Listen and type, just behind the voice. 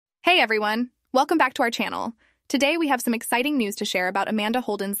Hey everyone, welcome back to our channel. Today we have some exciting news to share about Amanda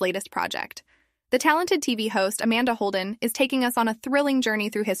Holden's latest project. The talented TV host Amanda Holden is taking us on a thrilling journey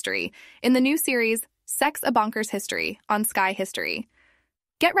through history in the new series, Sex, a Bonkers History, on Sky History.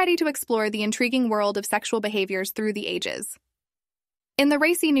 Get ready to explore the intriguing world of sexual behaviors through the ages. In the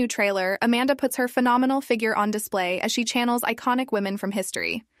Racy new trailer, Amanda puts her phenomenal figure on display as she channels iconic women from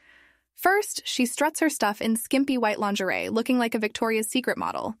history. First, she struts her stuff in skimpy white lingerie, looking like a Victoria's Secret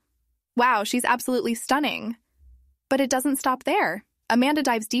model. Wow, she's absolutely stunning. But it doesn't stop there. Amanda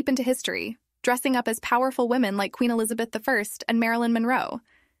dives deep into history, dressing up as powerful women like Queen Elizabeth I and Marilyn Monroe.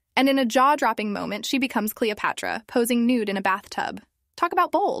 And in a jaw-dropping moment, she becomes Cleopatra, posing nude in a bathtub. Talk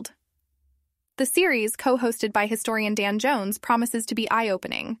about bold. The series, co-hosted by historian Dan Jones, promises to be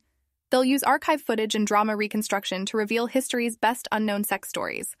eye-opening. They'll use archive footage and drama reconstruction to reveal history's best unknown sex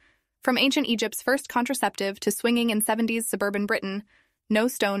stories. From ancient Egypt's first contraceptive to swinging in 70s suburban Britain, no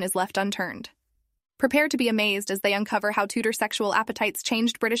stone is left unturned. Prepare to be amazed as they uncover how Tudor sexual appetites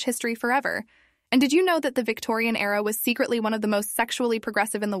changed British history forever. And did you know that the Victorian era was secretly one of the most sexually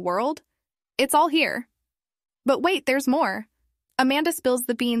progressive in the world? It's all here. But wait, there's more. Amanda spills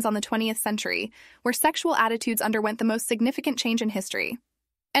the beans on the 20th century, where sexual attitudes underwent the most significant change in history.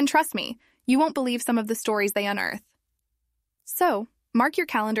 And trust me, you won't believe some of the stories they unearth. So, mark your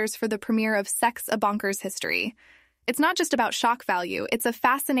calendars for the premiere of Sex, a Bonkers History. It's not just about shock value, it's a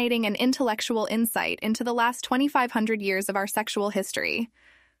fascinating and intellectual insight into the last 2,500 years of our sexual history.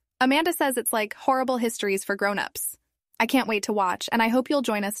 Amanda says it's like horrible histories for grown-ups. I can't wait to watch, and I hope you'll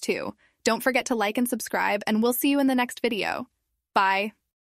join us too. Don't forget to like and subscribe, and we'll see you in the next video. Bye.